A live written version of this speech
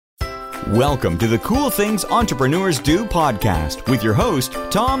Welcome to the Cool Things Entrepreneurs Do podcast with your host,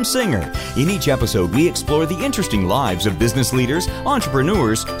 Tom Singer. In each episode, we explore the interesting lives of business leaders,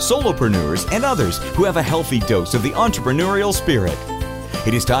 entrepreneurs, solopreneurs, and others who have a healthy dose of the entrepreneurial spirit.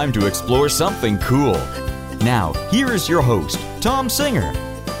 It is time to explore something cool. Now, here is your host, Tom Singer.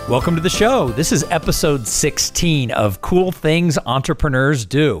 Welcome to the show. This is episode 16 of Cool Things Entrepreneurs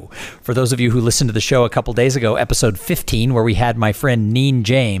Do. For those of you who listened to the show a couple days ago, episode 15, where we had my friend Neen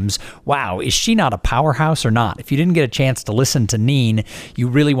James. Wow, is she not a powerhouse or not? If you didn't get a chance to listen to Neen, you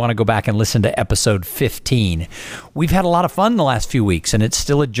really want to go back and listen to episode 15. We've had a lot of fun the last few weeks, and it's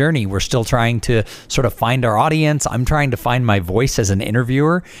still a journey. We're still trying to sort of find our audience. I'm trying to find my voice as an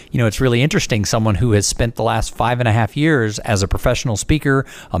interviewer. You know, it's really interesting. Someone who has spent the last 5.5 years as a professional speaker,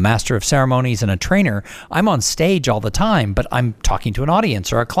 a master of ceremonies, and a trainer. I'm on stage all the time, but I'm talking to an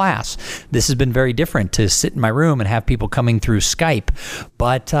audience or a class. This has been very different to sit in my room and have people coming through Skype,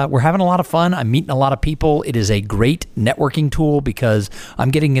 but we're having a lot of fun. I'm meeting a lot of people. It is a great networking tool because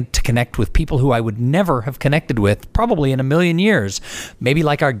I'm getting to connect with people who I would never have connected with probably in a million years. Maybe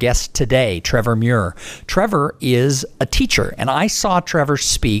like our guest today, Trevor Muir. Trevor is a teacher, and I saw Trevor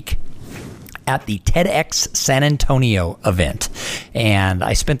speak at the TEDx San Antonio event. And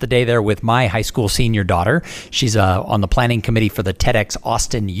I spent the day there with my high school senior daughter. She's on the planning committee for the TEDx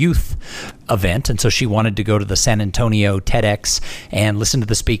Austin Youth event. And so she wanted to go to the San Antonio TEDx and listen to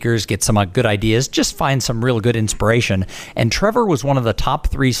the speakers, get some good ideas, just find some real good inspiration. And Trevor was one of the top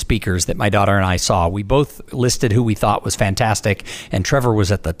 3 speakers that my daughter and I saw. We both listed who we thought was fantastic, and Trevor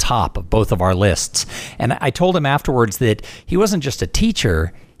was at the top of both of our lists. And I told him afterwards that he wasn't just a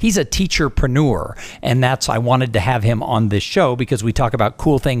teacher, he's a teacherpreneur, and I wanted to have him on this show because we talk about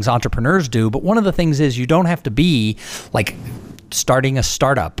cool things entrepreneurs do, but one of the things is you don't have to be like starting a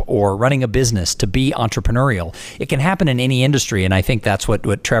startup or running a business to be entrepreneurial. It can happen in any industry, and I think that's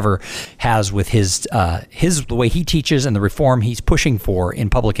what Trevor has with his the way he teaches and the reform he's pushing for in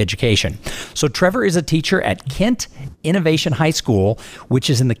public education. So Trevor is a teacher at Kent Innovation High School, which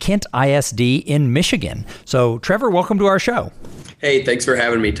is in the Kent ISD in Michigan. So Trevor, welcome to our show. Hey, thanks for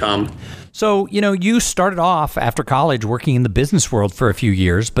having me, Tom. So, you started off after college working in the business world for a few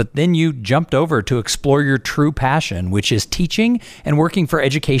years, but then you jumped over to explore your true passion, which is teaching and working for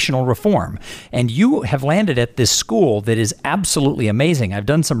educational reform. And you have landed at this school that is absolutely amazing. I've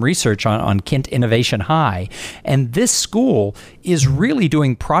done some research on Kent Innovation High, and this school is really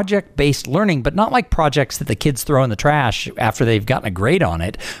doing project-based learning, but not like projects that the kids throw in the trash after they've gotten a grade on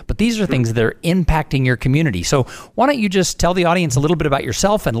it, but these are things that are impacting your community. So why don't you just tell the audience a little bit about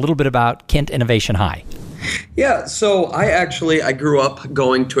yourself and a little bit about Kent Innovation High? Yeah, so I grew up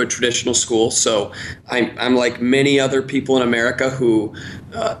going to a traditional school, so I'm like many other people in America who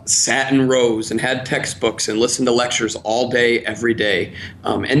sat in rows and had textbooks and listened to lectures all day, every day,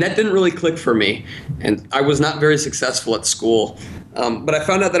 and that didn't really click for me, and I was not very successful at school. But I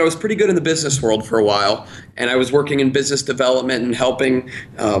found out that I was pretty good in the business world for a while, and I was working in business development and helping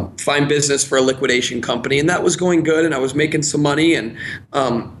find business for a liquidation company, and that was going good, and I was making some money, and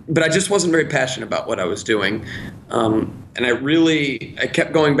but I just wasn't very passionate about what I was doing. And I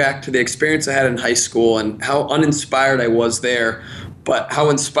kept going back to the experience I had in high school and how uninspired I was there, but how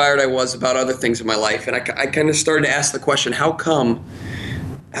inspired I was about other things in my life. And I kind of started to ask the question, how come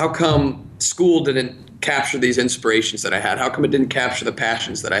school didn't capture these inspirations that I had? How come it didn't capture the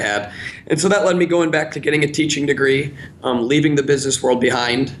passions that I had? And so that led me going back to getting a teaching degree, leaving the business world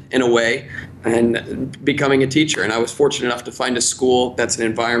behind in a way, and becoming a teacher. And I was fortunate enough to find a school that's an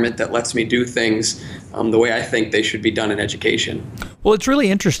environment that lets me do things the way I think they should be done in education. Well, it's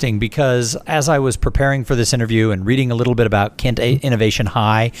really interesting because as I was preparing for this interview and reading a little bit about Kent Innovation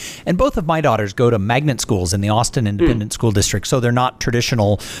High, and both of my daughters go to magnet schools in the Austin Independent School District, so they're not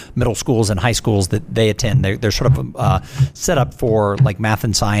traditional middle schools and high schools that they attend. They're sort of set up for like math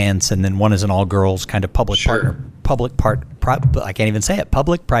and science, and then one is an all-girls kind of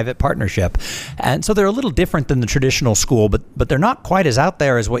public-private partnership. And so they're a little different than the traditional school, but they're not quite as out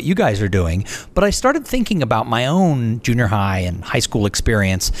there as what you guys are doing. But I started thinking about my own junior high and high school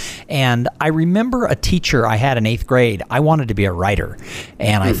experience, and I remember a teacher I had in 8th grade. I wanted to be a writer,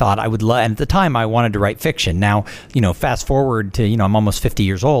 and I thought I would love, and at the time I wanted to write fiction. Now, fast forward to, I'm almost 50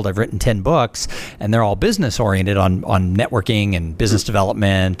 years old. I've written 10 books, and they're all business oriented on networking and business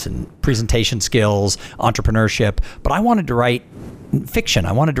development and presentation skills, entrepreneurship. But I wanted to write fiction.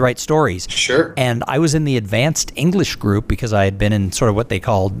 I wanted to write stories. Sure. And I was in the advanced English group because I had been in sort of what they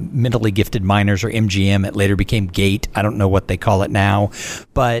called mentally gifted minors, or MGM. It later became GATE. I don't know what they call it now.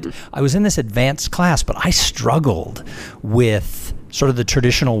 But I was in this advanced class, but I struggled with sort of the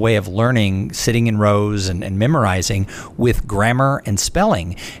traditional way of learning, sitting in rows and memorizing, with grammar and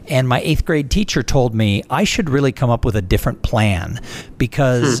spelling. And my 8th grade teacher told me I should really come up with a different plan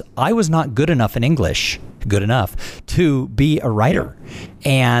because I was not good enough in English, to be a writer.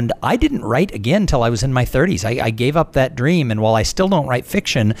 And I didn't write again until I was in my 30s. I gave up that dream. And while I still don't write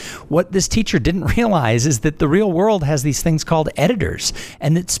fiction, what this teacher didn't realize is that the real world has these things called editors,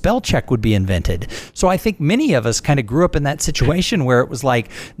 and that spell check would be invented. So I think many of us kind of grew up in that situation where it was like,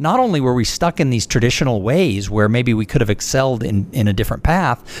 not only were we stuck in these traditional ways where maybe we could have excelled in a different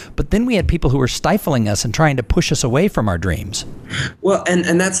path, but then we had people who were stifling us and trying to push us away from our dreams. Well,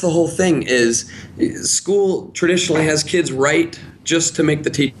 and that's the whole thing is school traditionally has kids write just to make the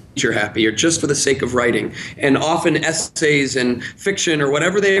teacher happy or just for the sake of writing. And often essays and fiction or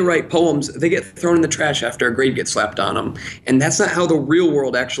whatever they write, poems, they get thrown in the trash after a grade gets slapped on them. And that's not how the real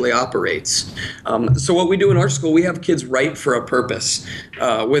world actually operates. So what we do in our school, we have kids write for a purpose,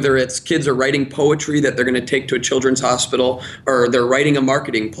 whether it's kids are writing poetry that they're going to take to a children's hospital, or they're writing a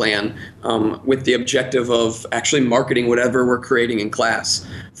marketing plan with the objective of actually marketing whatever we're creating in class.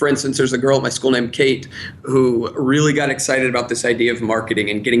 For instance, there's a girl at my school named Kate who really got excited about this idea of marketing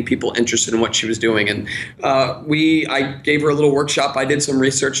and getting people interested in what she was doing. And I gave her a little workshop. I did some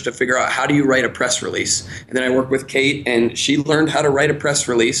research to figure out how do you write a press release. And then I worked with Kate, and she learned how to write a press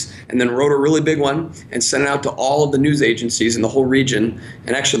release and then wrote a really big one and sent it out to all of the news agencies in the whole region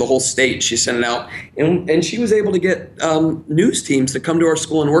and actually the whole state. She sent it out. And she was able to get news teams to come to our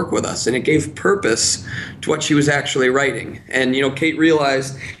school and work with us. And it gave purpose to what she was actually writing. And, Kate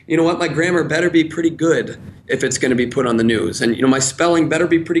realized, you know what, my grammar better be pretty good if it's going to be put on the news. And, my spelling better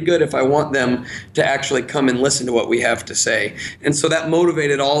be pretty good if I want them to actually come and listen to what we have to say. And so that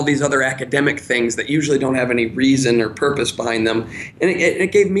motivated all these other academic things that usually don't have any reason or purpose behind them. And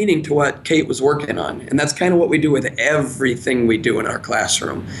it gave meaning to what Kate was working on. And that's kind of what we do with everything we do in our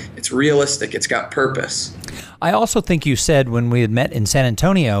classroom. It's realistic. It's got purpose. I also think you said when we had met in San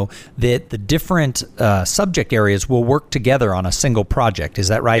Antonio that the different subject areas will work together on a single project. Is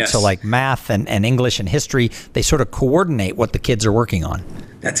that right? Yes. So like math and English and history, they sort of coordinate what the kids are working on.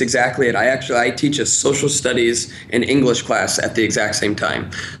 That's exactly it. I teach a social studies and English class at the exact same time.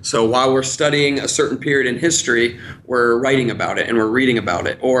 So while we're studying a certain period in history, we're writing about it and we're reading about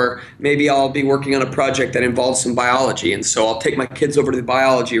it. Or maybe I'll be working on a project that involves some biology. And so I'll take my kids over to the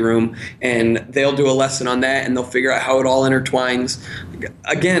biology room and they'll do a lesson on that and they'll figure out how it all intertwines.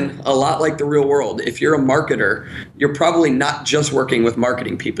 Again, a lot like the real world. If you're a marketer, you're probably not just working with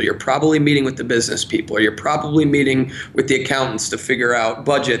marketing people. You're probably meeting with the business people, or you're probably meeting with the accountants to figure out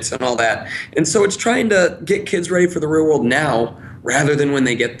budgets and all that. And so it's trying to get kids ready for the real world now rather than when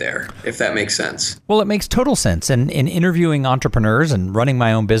they get there, if that makes sense. Well, it makes total sense. And in interviewing entrepreneurs and running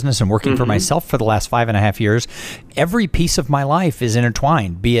my own business and working for myself for the last 5.5 years, every piece of my life is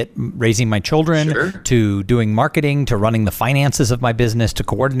intertwined, be it raising my children, to doing marketing, to running the finances of my business, to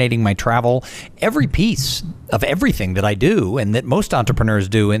coordinating my travel. Every piece of everything that I do and that most entrepreneurs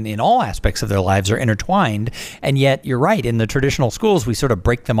do in all aspects of their lives are intertwined. And yet, you're right, in the traditional schools, we sort of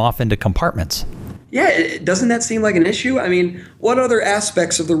break them off into compartments. Yeah, doesn't that seem like an issue? I mean, what other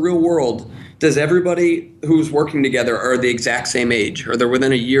aspects of the real world does everybody who's working together are the exact same age, or they're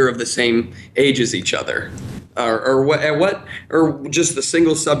within a year of the same age as each other, or just the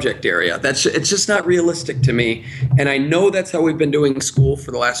single subject area? It's just not realistic to me. And I know that's how we've been doing school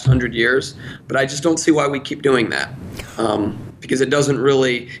for the last 100 years, but I just don't see why we keep doing that. Because it doesn't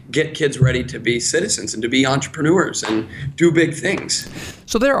really get kids ready to be citizens and to be entrepreneurs and do big things.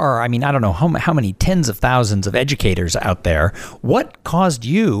 So there are, I don't know how many tens of thousands of educators out there. What caused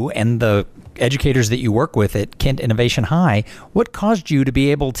you and the educators that you work with at Kent Innovation High, what caused you to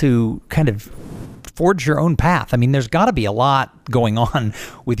be able to kind of forge your own path? There's got to be a lot going on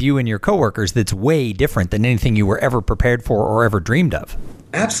with you and your coworkers that's way different than anything you were ever prepared for or ever dreamed of.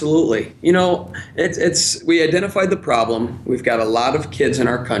 Absolutely. We identified the problem. We've got a lot of kids in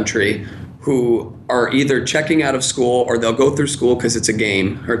our country who are either checking out of school or they'll go through school because it's a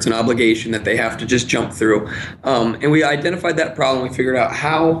game or it's an obligation that they have to just jump through. And we identified that problem. We figured out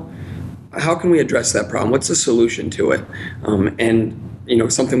how can we address that problem? What's the solution to it?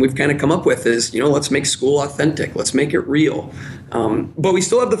 Something we've kind of come up with is, let's make school authentic. Let's make it real. But we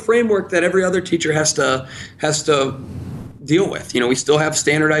still have the framework that every other teacher has to deal with. We still have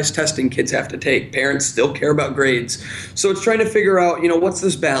standardized testing kids have to take. Parents still care about grades. So it's trying to figure out, what's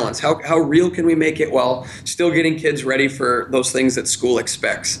this balance? How real can we make it while still getting kids ready for those things that school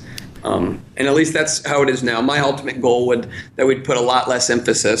expects? And at least that's how it is now. My ultimate goal that we'd put a lot less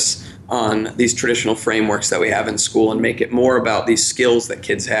emphasis on these traditional frameworks that we have in school and make it more about these skills that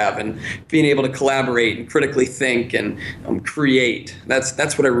kids have and being able to collaborate and critically think and create.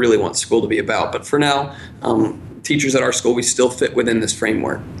 That's what I really want school to be about. But for now, teachers at our school, we still fit within this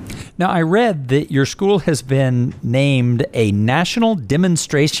framework. Now, I read that your school has been named a national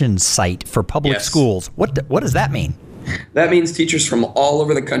demonstration site for public schools. What does that mean? That means teachers from all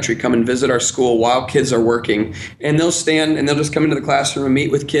over the country come and visit our school while kids are working, and they'll stand and they'll just come into the classroom and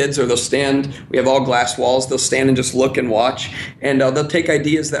meet with kids, or they'll stand. We have all glass walls. They'll stand and just look and watch, and they'll take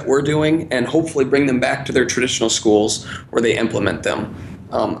ideas that we're doing and hopefully bring them back to their traditional schools where they implement them.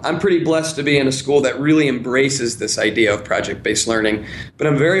 I'm pretty blessed to be in a school that really embraces this idea of project-based learning, but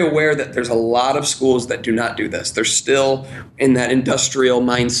I'm very aware that there's a lot of schools that do not do this. They're still in that industrial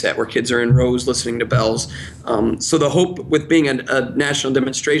mindset where kids are in rows listening to bells. So the hope with being a national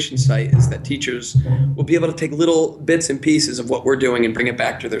demonstration site is that teachers will be able to take little bits and pieces of what we're doing and bring it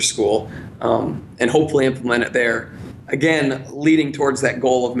back to their school, and hopefully implement it there. Again, leading towards that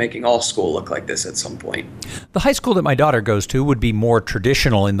goal of making all school look like this at some point. The high school that my daughter goes to would be more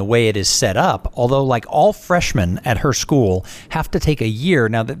traditional in the way it is set up, although like all freshmen at her school have to take a year.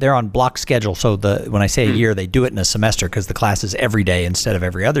 Now that they're on block schedule, so when I say a year, they do it in a semester because the class is every day instead of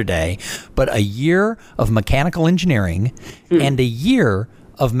every other day, but a year of mechanical engineering and a year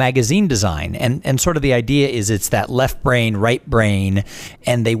of magazine design. And sort of the idea is it's that left brain, right brain,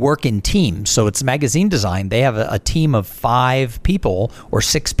 and they work in teams. So it's magazine design. They have a team of 5 people or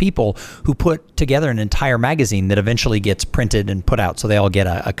 6 people who put together an entire magazine that eventually gets printed and put out. So they all get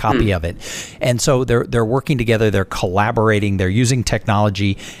a copy of it. And so they're working together, they're collaborating, they're using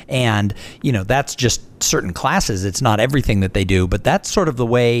technology, and that's just certain classes. It's not everything that they do, but that's sort of the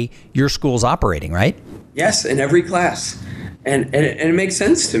way your school's operating, right? Yes, in every class. And it makes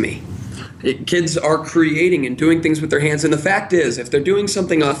sense to me. Kids are creating and doing things with their hands. And the fact is, if they're doing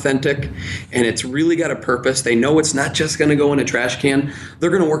something authentic and it's really got a purpose, they know it's not just going to go in a trash can,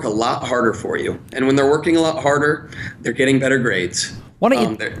 they're going to work a lot harder for you. And when they're working a lot harder, they're getting better grades. Why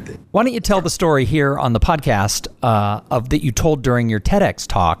don't you tell the story here on the podcast of that you told during your TEDx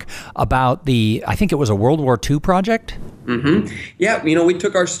talk about I think it was a World War II project? Mm-hmm. Yeah, we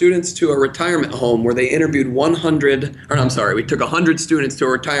took our students to a retirement home where they interviewed we took 100 students to a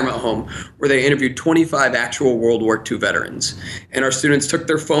retirement home where they interviewed 25 actual World War II veterans. And our students took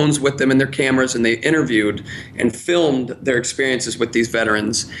their phones with them and their cameras, and they interviewed and filmed their experiences with these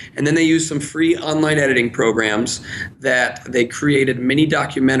veterans. And then they used some free online editing programs that they created mini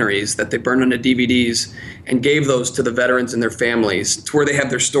documentaries that they burned onto DVDs and gave those to the veterans and their families to where they have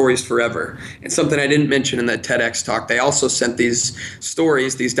their stories forever. And something I didn't mention in the TEDx talk, they also sent these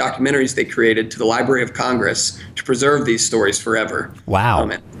stories, these documentaries they created to the Library of Congress to preserve these stories forever. Wow.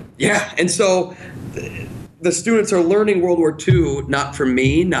 And so the students are learning World War II not from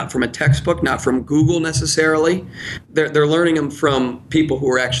me, not from a textbook, not from Google necessarily. They're learning them from people who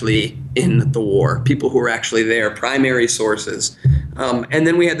are actually in the war, people who are actually there, primary sources. And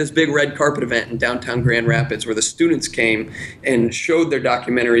then we had this big red carpet event in downtown Grand Rapids where the students came and showed their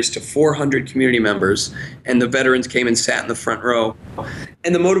documentaries to 400 community members, and the veterans came and sat in the front row.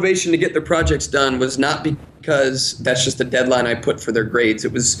 And the motivation to get their projects done was not because that's just the deadline I put for their grades.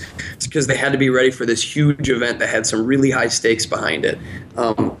 It's because they had to be ready for this huge event that had some really high stakes behind it.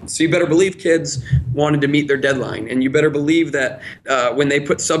 So you better believe kids wanted to meet their deadline, and you better believe that when they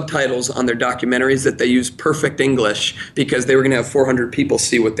put subtitles on their documentaries that they used perfect English because they were going to have 400 people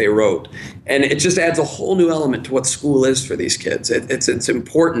see what they wrote. And it just adds a whole new element to what school is for these kids. It's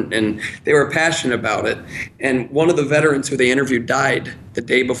important, and they were passionate about it. And one of the veterans who they interviewed died the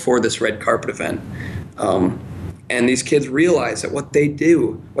day before this red carpet event. And these kids realize that what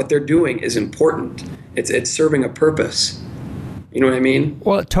they're doing is important. It's serving a purpose. You know what I mean?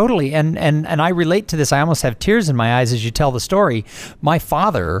 Well, totally. And I relate to this. I almost have tears in my eyes as you tell the story. My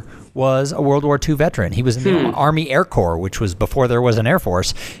father was a World War II veteran. He was in the Army Air Corps, which was before there was an Air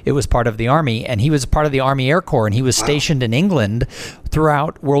Force. It was part of the Army, and he was part of the Army Air Corps, and he was stationed in England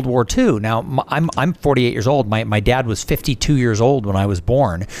throughout World War II. Now, I'm 48 years old. My dad was 52 years old when I was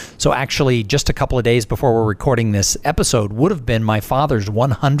born. So actually, just a couple of days before we're recording this episode would have been my father's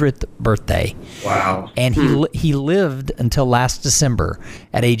 100th birthday. Wow. And he lived until last December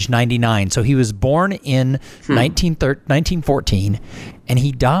at age 99. So he was born in 1914, and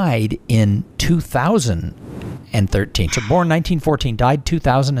he died in 2000. 2013. So born 1914, died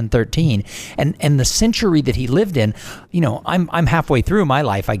 2013. And the century that he lived in, I'm halfway through my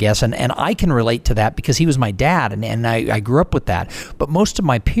life, I guess, and I can relate to that because he was my dad, and I grew up with that. But most of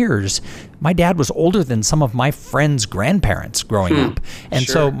my peers, my dad was older than some of my friends' grandparents growing up. And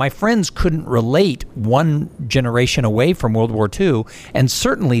so my friends couldn't relate one generation away from World War II. And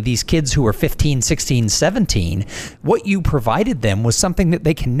certainly these kids who were 15, 16, 17, what you provided them was something that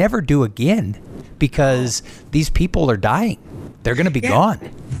they can never do again because these people are dying. They're going to be gone.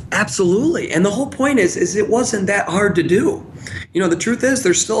 Absolutely. And the whole point is it wasn't that hard to do. The truth is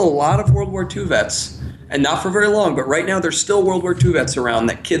there's still a lot of World War II vets. And not for very long, but right now there's still World War II vets around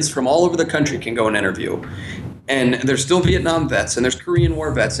that kids from all over the country can go and interview. And there's still Vietnam vets, and there's Korean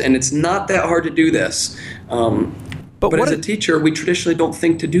War vets, and it's not that hard to do this. But as a teacher, we traditionally don't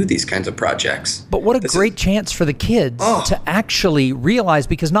think to do these kinds of projects. But what a great chance for the kids to actually realize,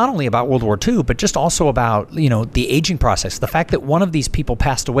 because not only about World War II, but just also about, the aging process. The fact that one of these people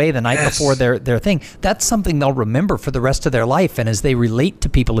passed away the night before their thing, that's something they'll remember for the rest of their life. And as they relate to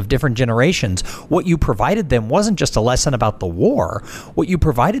people of different generations, what you provided them wasn't just a lesson about the war. What you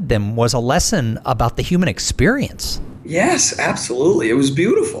provided them was a lesson about the human experience. Yes, absolutely. It was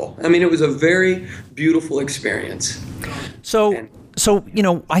beautiful. It was a very beautiful experience. So,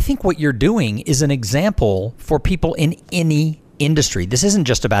 I think what you're doing is an example for people in any industry. This isn't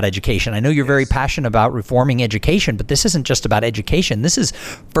just about education. I know you're very passionate about reforming education, but this isn't just about education. This is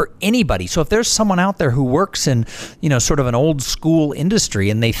for anybody. So if there's someone out there who works in, sort of an old school industry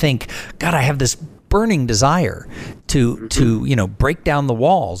and they think, God, I have this burning desire to break down the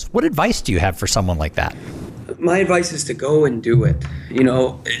walls. What advice do you have for someone like that? My advice is to go and do it.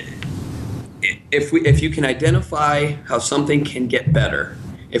 If you can identify how something can get better,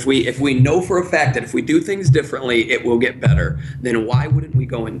 if we know for a fact that if we do things differently, it will get better, then why wouldn't we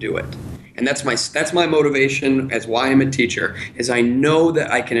go and do it? And that's my motivation as why I'm a teacher, is I know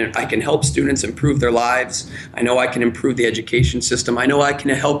that I can help students improve their lives. I know I can improve the education system. I know I can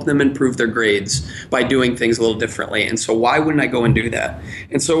help them improve their grades by doing things a little differently. And so why wouldn't I go and do that?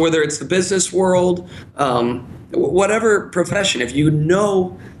 And so whether it's the business world, whatever profession, if you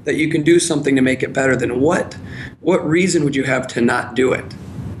know that you can do something to make it better, then what reason would you have to not do it?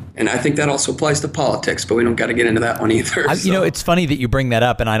 And I think that also applies to politics, but we don't got to get into that one either. It's funny that you bring that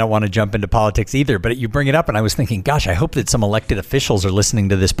up, and I don't want to jump into politics either, but you bring it up, and I was thinking, gosh, I hope that some elected officials are listening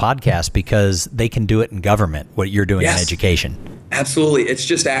to this podcast because they can do it in government, what you're doing in education. Absolutely. It's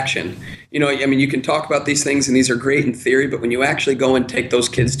just action. You can talk about these things and these are great in theory, but when you actually go and take those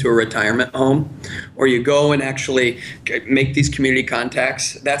kids to a retirement home, or you go and actually make these community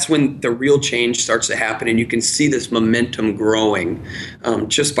contacts, that's when the real change starts to happen, and you can see this momentum growing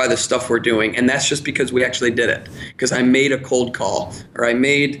just by the stuff we're doing. And that's just because we actually did it. Because I made a cold call, or I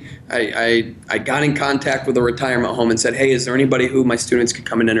got in contact with a retirement home and said, hey, is there anybody who my students could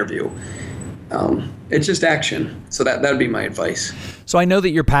come and interview? It's just action. So that would be my advice. So I know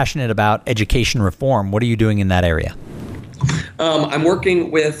that you're passionate about education reform. What are you doing in that area? I'm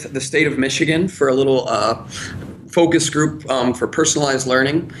working with the state of Michigan for a little focus group for personalized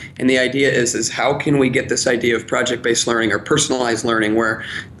learning. And the idea is how can we get this idea of project-based learning or personalized learning where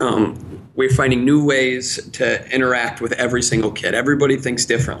we're finding new ways to interact with every single kid. Everybody thinks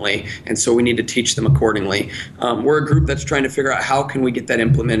differently, and so we need to teach them accordingly. We're a group that's trying to figure out how can we get that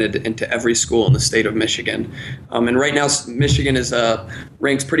implemented into every school in the state of Michigan. And right now, Michigan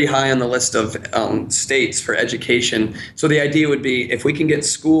ranks pretty high on the list of states for education. So the idea would be if we can get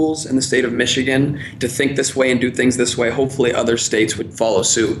schools in the state of Michigan to think this way and do things this way, hopefully other states would follow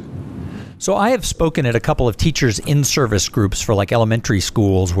suit. So I have spoken at a couple of teachers in-service groups for like elementary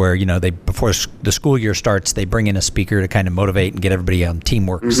schools where, they before the school year starts, they bring in a speaker to kind of motivate and get everybody on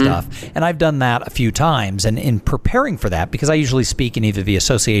teamwork stuff. And I've done that a few times. And in preparing for that, because I usually speak in either the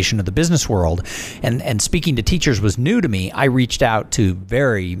association or the business world, and speaking to teachers was new to me, I reached out to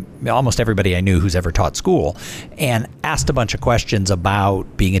almost everybody I knew who's ever taught school and asked a bunch of questions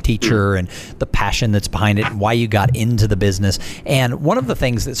about being a teacher and the passion that's behind it and why you got into the business. And one of the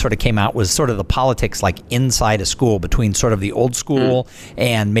things that sort of came out was sort of the politics like inside a school between sort of the old school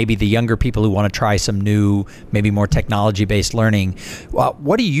and maybe the younger people who want to try some new, maybe more technology-based learning.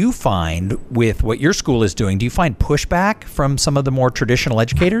 What do you find with what your school is doing? Do you find pushback from some of the more traditional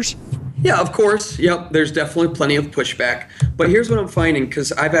educators? Yeah, of course. Yep, there's definitely plenty of pushback. But here's what I'm finding,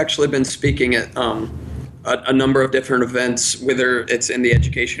 because I've actually been speaking at a number of different events, whether it's in the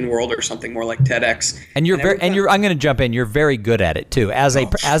education world or something more like TEDx. And I'm going to jump in. You're very good at it too, as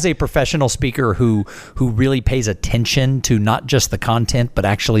a professional speaker who really pays attention to not just the content but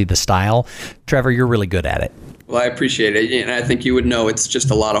actually the style. Trevor, you're really good at it. Well, I appreciate it, and I think you would know it's just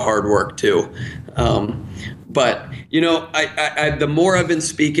a lot of hard work too. But I the more I've been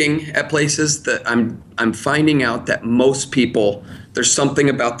speaking at places, that I'm finding out that most people, there's something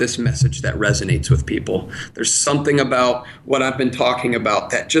about this message that resonates with people. There's something about what I've been talking about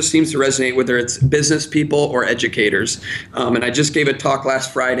that just seems to resonate, whether it's business people or educators. And I just gave a talk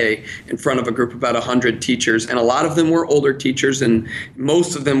last Friday in front of a group of about 100 teachers, and a lot of them were older teachers, and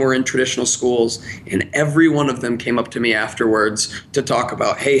most of them were in traditional schools. And every one of them came up to me afterwards to talk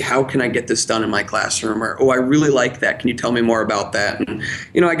about, hey, how can I get this done in my classroom? Or, oh, I really like that. Can you tell me more about that? And,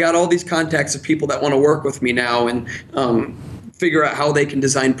 I got all these contacts of people that want to work with me now, and figure out how they can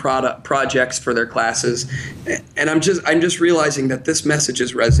design projects for their classes. And I'm just realizing that this message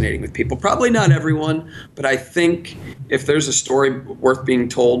is resonating with people. Probably not everyone, but I think if there's a story worth being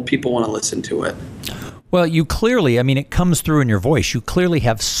told, people want to listen to it. Well, you clearly, it comes through in your voice. You clearly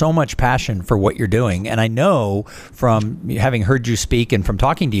have so much passion for what you're doing. And I know from having heard you speak and from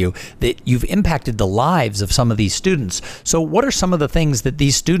talking to you that you've impacted the lives of some of these students. So what are some of the things that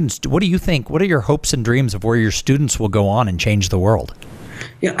these students do? What do you think? What are your hopes and dreams of where your students will go on and change the world?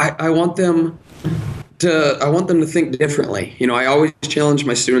 Yeah, I want them to think differently. I always challenge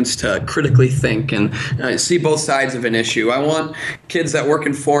my students to critically think and see both sides of an issue. I want kids that work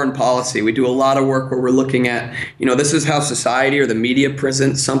in foreign policy. We do a lot of work where we're looking at, this is how society or the media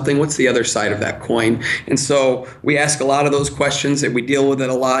presents something. What's the other side of that coin? And so we ask a lot of those questions, and we deal with it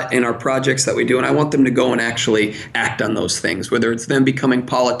a lot in our projects that we do. And I want them to go and actually act on those things, whether it's them becoming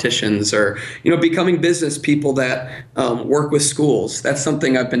politicians or, becoming business people that work with schools. That's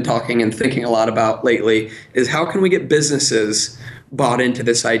something I've been talking and thinking a lot about lately, is how can we get businesses bought into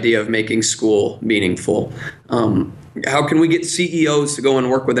this idea of making school meaningful? How can we get CEOs to go and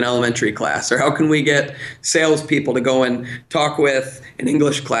work with an elementary class? Or how can we get salespeople to go and talk with an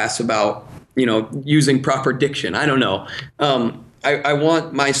English class about, using proper diction? I don't know. I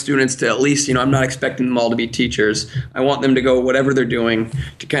want my students to at least, I'm not expecting them all to be teachers. I want them to go, whatever they're doing,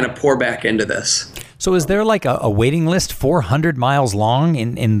 to kind of pour back into this. So is there like a waiting list 400 miles long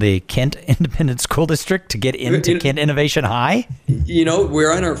in the Kent Independent School District to get into Kent Innovation High?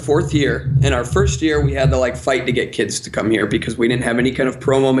 We're in our 4th year. In our first year, we had to fight to get kids to come here because we didn't have any kind of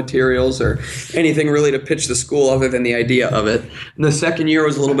promo materials or anything really to pitch the school other than the idea of it. And the second year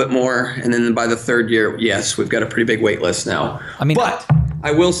was a little bit more. And then by the third year, yes, we've got a pretty big wait list now. But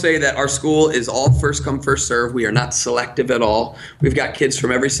I will say that our school is all first come, first serve. We are not selective at all. We've got kids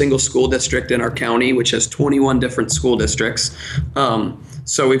from every single school district in our county, which has 21 different school districts.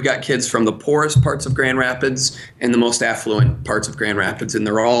 So we've got kids from the poorest parts of Grand Rapids and the most affluent parts of Grand Rapids, and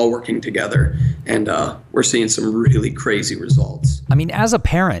they're all working together. And we're seeing some really crazy results. As a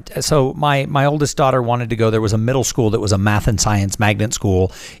parent, so my oldest daughter wanted to go. There was a middle school that was a math and science magnet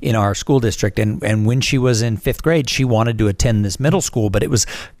school in our school district. And when she was in 5th grade, she wanted to attend this middle school, but it was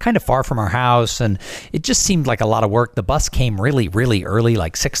kind of far from our house. And it just seemed like a lot of work. The bus came really, really early,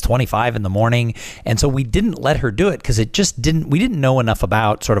 like 6:25 in the morning. And so we didn't let her do it because we didn't know enough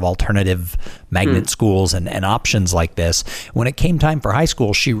about sort of alternative magnet schools and options like this. When it came time for high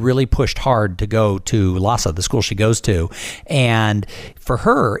school, she really pushed hard to go to LASA, the school she goes to. And for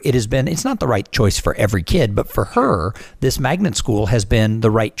her, it's not the right choice for every kid, but for her, this magnet school has been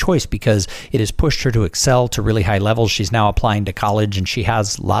the right choice because it has pushed her to excel to really high levels. She's now applying to college and she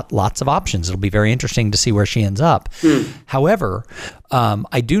has lots of options. It'll be very interesting to see where she ends up. However,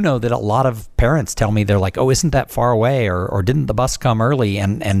 I do know that a lot of parents tell me, they're like, oh, isn't that far away? Or didn't the bus come early?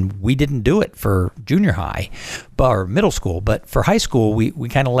 And we didn't do it for junior high or middle school. But for high school, we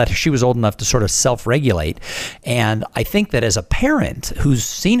kind of let her, she was old enough to sort of self-regulate. And I think that as a parent who's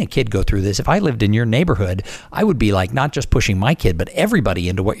seen a kid go through this, if I lived in your neighborhood, I would be like, not just pushing my kid, but everybody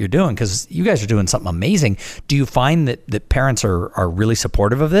into what you're doing, because you guys are doing something amazing. Do you find that parents are really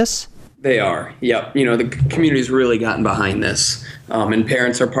supportive of this? They are. Yep. The community's really gotten behind this, and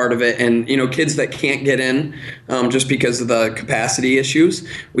parents are part of it. And, kids that can't get in just because of the capacity issues,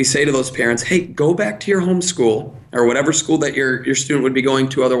 we say to those parents, hey, go back to your home school or whatever school that your student would be going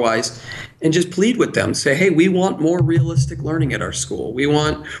to otherwise, and just plead with them. Say, hey, we want more realistic learning at our school. We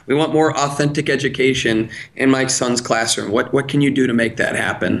want more authentic education in my son's classroom. What can you do to make that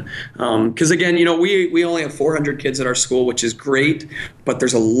happen? Because again, we only have 400 kids at our school, which is great, but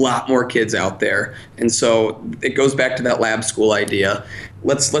there's a lot more kids out there. And so it goes back to that lab school idea.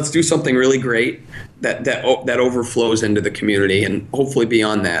 Let's do something really great that overflows into the community and hopefully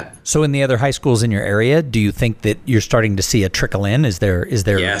beyond that. So in the other high schools in your area, do you think that you're starting to see a trickle in? Is there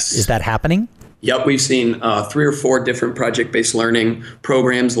Yes. Is that happening? Yep, we've seen 3 or 4 different project-based learning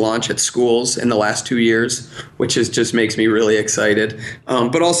programs launch at schools in the last 2 years, which just makes me really excited.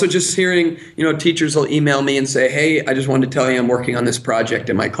 But also just hearing, teachers will email me and say, hey, I just wanted to tell you I'm working on this project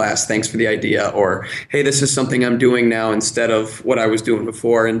in my class. Thanks for the idea. Or, hey, this is something I'm doing now instead of what I was doing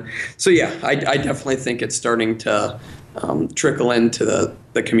before. And so, yeah, I definitely think it's starting to trickle into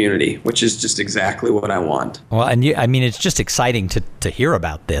the community, which is just exactly what I want. Well, and it's just exciting to hear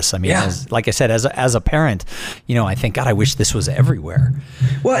about this. Like I said, as a parent, I think, God, I wish this was everywhere.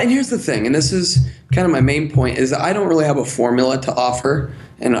 Well, and here's the thing, and this is kind of my main point, is that I don't really have a formula to offer.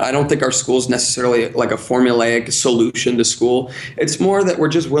 And I don't think our school is necessarily like a formulaic solution to school. It's more that we're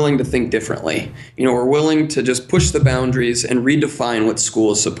just willing to think differently. We're willing to just push the boundaries and redefine what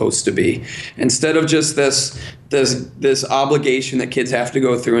school is supposed to be. Instead of just this obligation that kids have to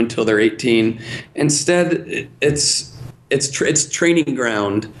go through until they're 18. Instead, it's training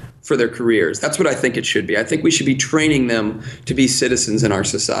ground for their careers. That's what I think it should be. I think we should be training them to be citizens in our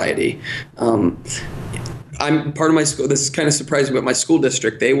society. I'm part of my school. This is kind of surprising, but my school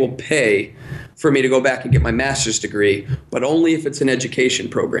district, they will pay for me to go back and get my master's degree, but only if it's an education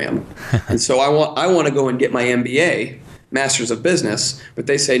program. And so I want to go and get my MBA, Master's of Business, but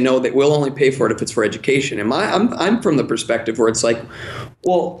they say no, that we'll only pay for it if it's for education. And I'm from the perspective where it's like,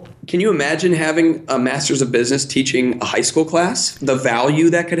 well, can you imagine having a Master's of Business teaching a high school class? The value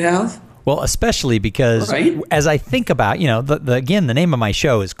that could have? Well, especially because as I think about, again, the name of my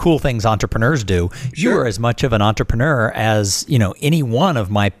show is Cool Things Entrepreneurs Do. Sure. You are as much of an entrepreneur as, any one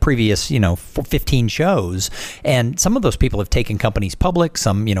of my previous, 15 shows. And some of those people have taken companies public.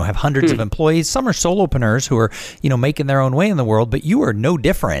 Some, have hundreds of employees. Some are solopreneurs who are, making their own way in the world. But you are no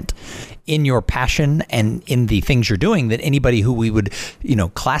different in your passion and in the things you're doing than anybody who we would,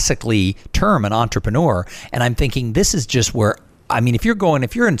 classically term an entrepreneur. And I'm thinking this is just where, if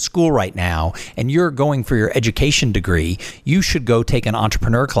you're in school right now and you're going for your education degree, you should go take an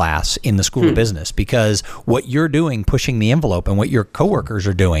entrepreneur class in the School of Business, because what you're doing, pushing the envelope, and what your coworkers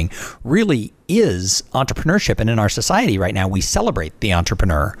are doing really is entrepreneurship. And in our society right now, we celebrate the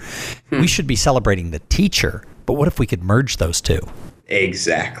entrepreneur. We should be celebrating the teacher. But what if we could merge those two?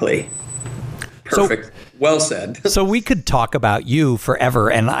 Exactly. Perfect. So, well said. So we could talk about you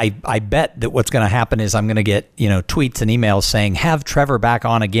forever, and I bet that what's going to happen is I'm going to get tweets and emails saying, have Trevor back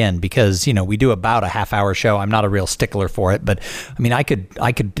on again, because we do about a half-hour show. I'm not a real stickler for it, but I could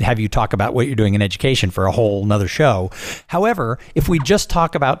have you talk about what you're doing in education for a whole nother show. However, if we just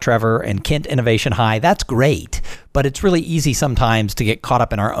talk about Trevor and Kent Innovation High, that's great. But it's really easy sometimes to get caught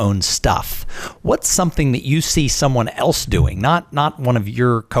up in our own stuff. What's something that you see someone else doing, not one of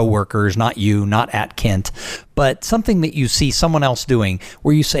your coworkers, not you, not at Kent, but something that you see someone else doing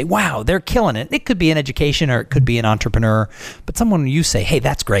where you say, wow, they're killing it. It could be an education or it could be an entrepreneur, but someone you say, hey,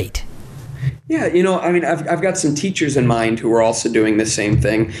 that's great. Yeah, I've got some teachers in mind who are also doing the same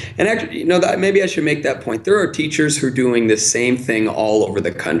thing. And actually, maybe I should make that point. There are teachers who are doing the same thing all over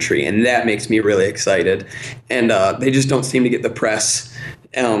the country, and that makes me really excited. And they just don't seem to get the press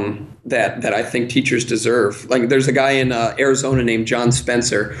that I think teachers deserve. Like, there's a guy in Arizona named John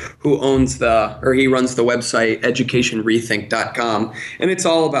Spencer who runs the website educationrethink.com, and it's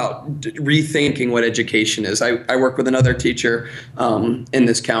all about rethinking what education is. I work with another teacher in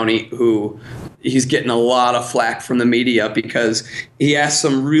this county who he's getting a lot of flack from the media because he asks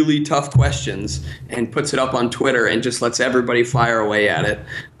some really tough questions and puts it up on Twitter and just lets everybody fire away at it.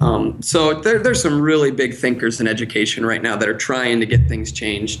 So there's some really big thinkers in education right now that are trying to get things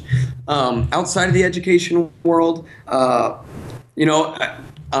changed. Outside of the education world, I don't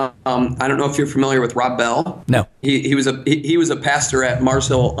know if you're familiar with Rob Bell. No. He was a pastor at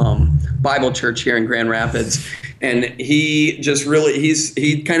Marsville Bible Church here in Grand Rapids, and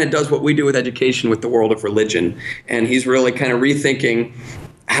he kind of does what we do with education with the world of religion, and he's really kind of rethinking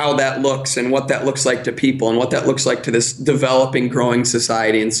how that looks and what that looks like to people and what that looks like to this developing, growing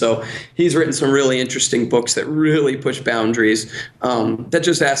society. And so he's written some really interesting books that really push boundaries, that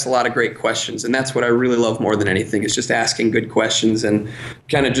just ask a lot of great questions. And that's what I really love more than anything, is just asking good questions and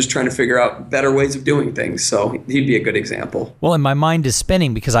kind of just trying to figure out better ways of doing things. So he'd be a good example. Well, and my mind is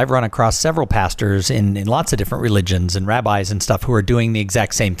spinning because I've run across several pastors in lots of different religions and rabbis and stuff who are doing the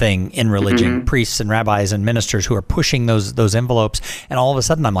exact same thing in religion, priests and rabbis and ministers who are pushing those envelopes. And all of a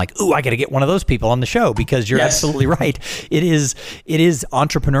sudden I'm like, ooh, I got to get one of those people on the show, because you're absolutely right. It is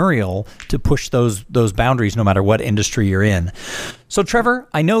entrepreneurial to push those boundaries no matter what industry you're in. So Trevor,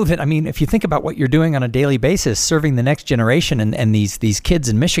 I know that, if you think about what you're doing on a daily basis, serving the next generation and these kids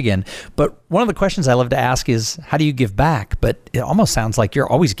in Michigan, but one of the questions I love to ask is, how do you give back? But it almost sounds like you're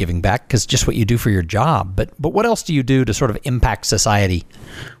always giving back because just what you do for your job. But what else do you do to sort of impact society?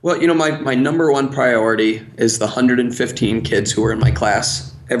 Well, my number one priority is the 115 kids who are in my class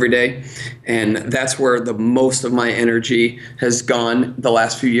every day. And that's where the most of my energy has gone the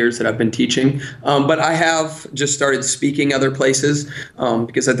last few years that I've been teaching. But I have just started speaking other places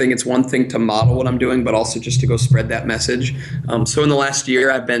because I think it's one thing to model what I'm doing, but also just to go spread that message. So in the last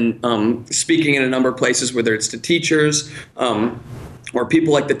year, I've been speaking in a number of places, whether it's to teachers, or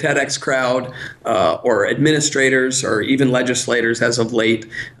people like the TEDx crowd, or administrators, or even legislators as of late,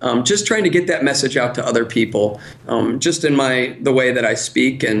 just trying to get that message out to other people, just in the way that I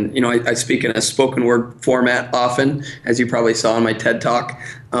speak. And, I speak in a spoken word format often, as you probably saw in my TED Talk.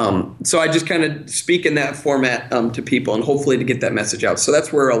 So I just kind of speak in that format to people and hopefully to get that message out. So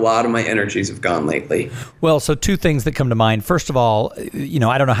that's where a lot of my energies have gone lately. Well, so two things that come to mind. First of all,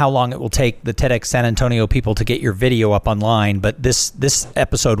 I don't know how long it will take the TEDx San Antonio people to get your video up online, but this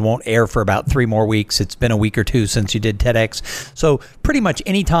episode won't air for about 3 more weeks. It's been a week or two since you did TEDx. So pretty much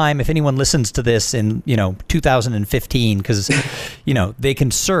any time, if anyone listens to this in, 2015, because, they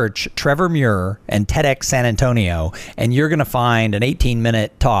can search Trevor Muir and TEDx San Antonio, and you're going to find an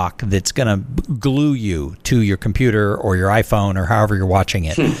 18-minute talk that's going to glue you to your computer or your iPhone or however you're watching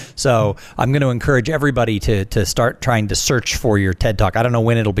it. So I'm going to encourage everybody to start trying to search for your TED Talk. I don't know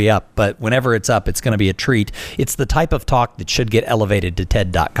when it'll be up, but whenever it's up, it's going to be a treat. It's the type of talk that should get elevated to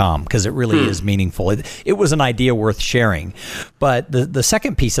TED.com because it really is meaningful. It was an idea worth sharing. But the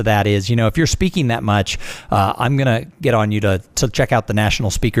second piece of that is, if you're speaking that much, I'm going to get on you to check out the National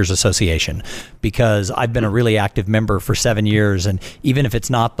Speakers Association, because I've been a really active member for 7 years. And even if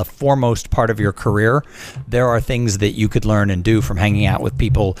it's not the foremost part of your career, there are things that you could learn and do from hanging out with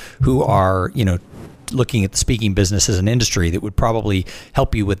people who are, looking at the speaking business as an industry that would probably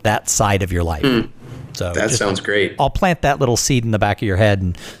help you with that side of your life. So that sounds great. I'll plant that little seed in the back of your head,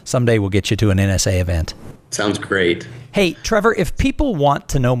 and someday we'll get you to an NSA event. Sounds great. Hey, Trevor, if people want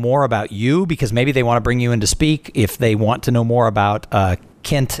to know more about you, because maybe they want to bring you in to speak, if they want to know more about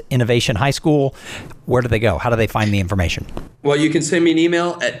Kent Innovation High School, where do they go? How do they find the information? Well, you can send me an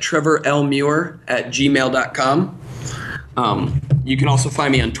email at trevorlmuir@gmail.com. You can also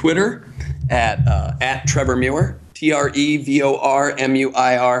find me on Twitter at Trevor Muir,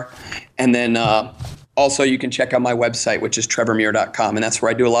 TrevorMuir. And then also you can check out my website, which is trevormuir.com. And that's where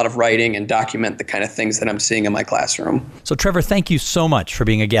I do a lot of writing and document the kind of things that I'm seeing in my classroom. So Trevor, thank you so much for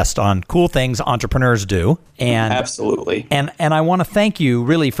being a guest on Cool Things Entrepreneurs Do. And absolutely. And I want to thank you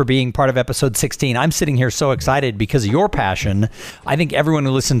really for being part of episode 16. I'm sitting here so excited because of your passion. I think everyone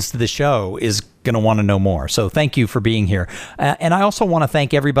who listens to the show is going to want to know more. So thank you for being here. And I also want to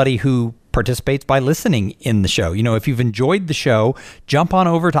thank everybody who participates by listening in the show. If you've enjoyed the show, jump on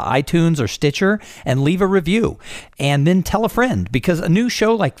over to iTunes or Stitcher and leave a review, and then tell a friend, because a new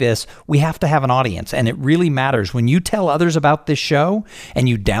show like this, we have to have an audience, and it really matters. When you tell others about this show and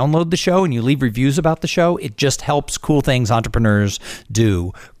you download the show and you leave reviews about the show, it just helps Cool Things Entrepreneurs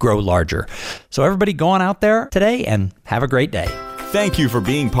Do grow larger. So everybody go on out there today and have a great day. Thank you for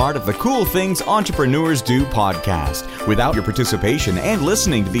being part of the Cool Things Entrepreneurs Do podcast. Without your participation and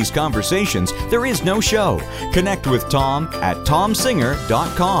listening to these conversations, there is no show. Connect with Tom at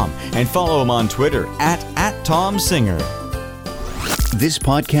tomsinger.com and follow him on Twitter at TomSinger. This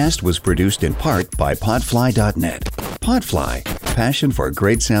podcast was produced in part by Podfly.net. Podfly, passion for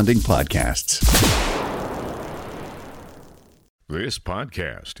great-sounding podcasts. This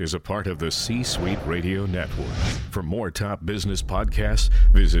podcast is a part of the C-Suite Radio Network. For more top business podcasts,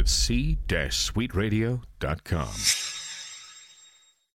 visit c-suiteradio.com.